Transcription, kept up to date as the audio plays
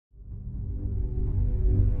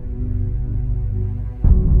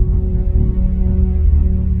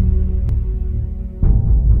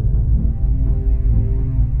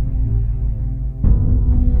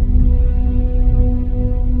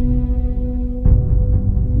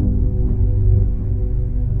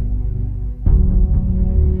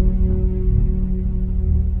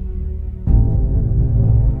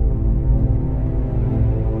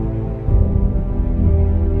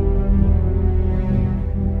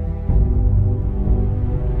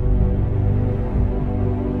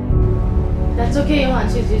It's okay, Johan.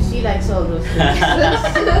 She likes all those things. She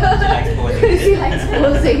likes posing. She likes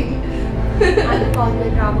posing. I'm the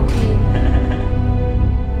cosmic drama queen.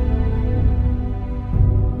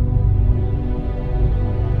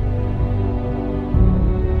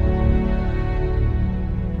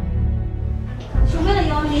 Schumela,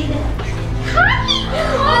 you're leaving. Hi!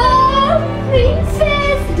 Oh,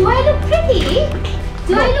 princess! Do I look pretty?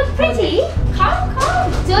 Do I look pretty? Come.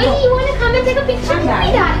 Johnny, you want to come and take a picture with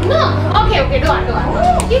me, darling? No. Okay, do it.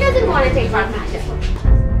 He doesn't want to take one picture.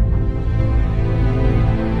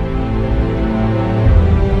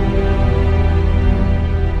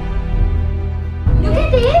 Look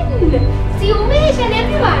at him. See Umesh and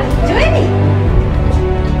everyone. Johnny.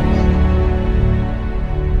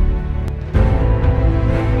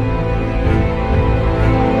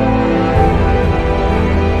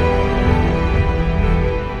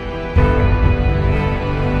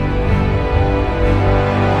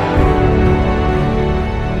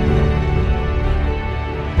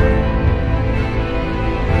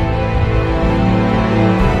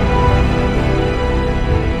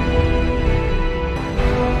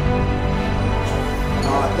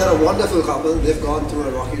 They're a wonderful couple. They've gone through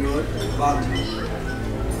a rocky road, but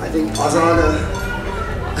I think Azad,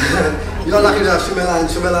 you're lucky to have Schumela, and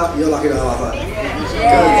Schumela, you're lucky to have Azad.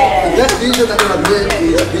 Because the best decision that you have made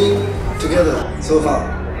is being together so far.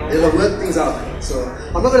 They'll have worked things out. So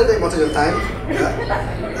I'm not going to take much of your time.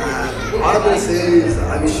 All I'm going to say is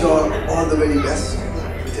I wish you all the very best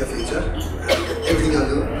with your future and everything you'll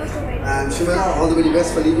do. And Schumela, all the very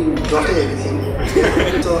best for leaving daughter everything.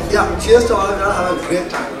 So yeah, cheers to all of you. Have a great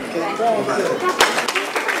time. Okay? Bye.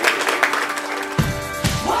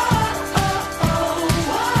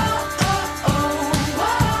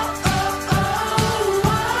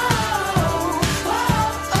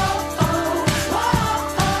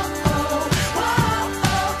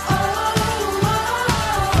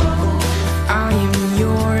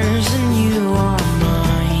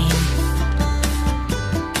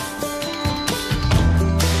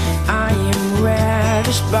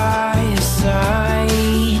 By your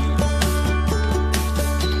side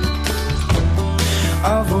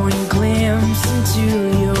of one glimpse into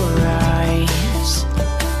your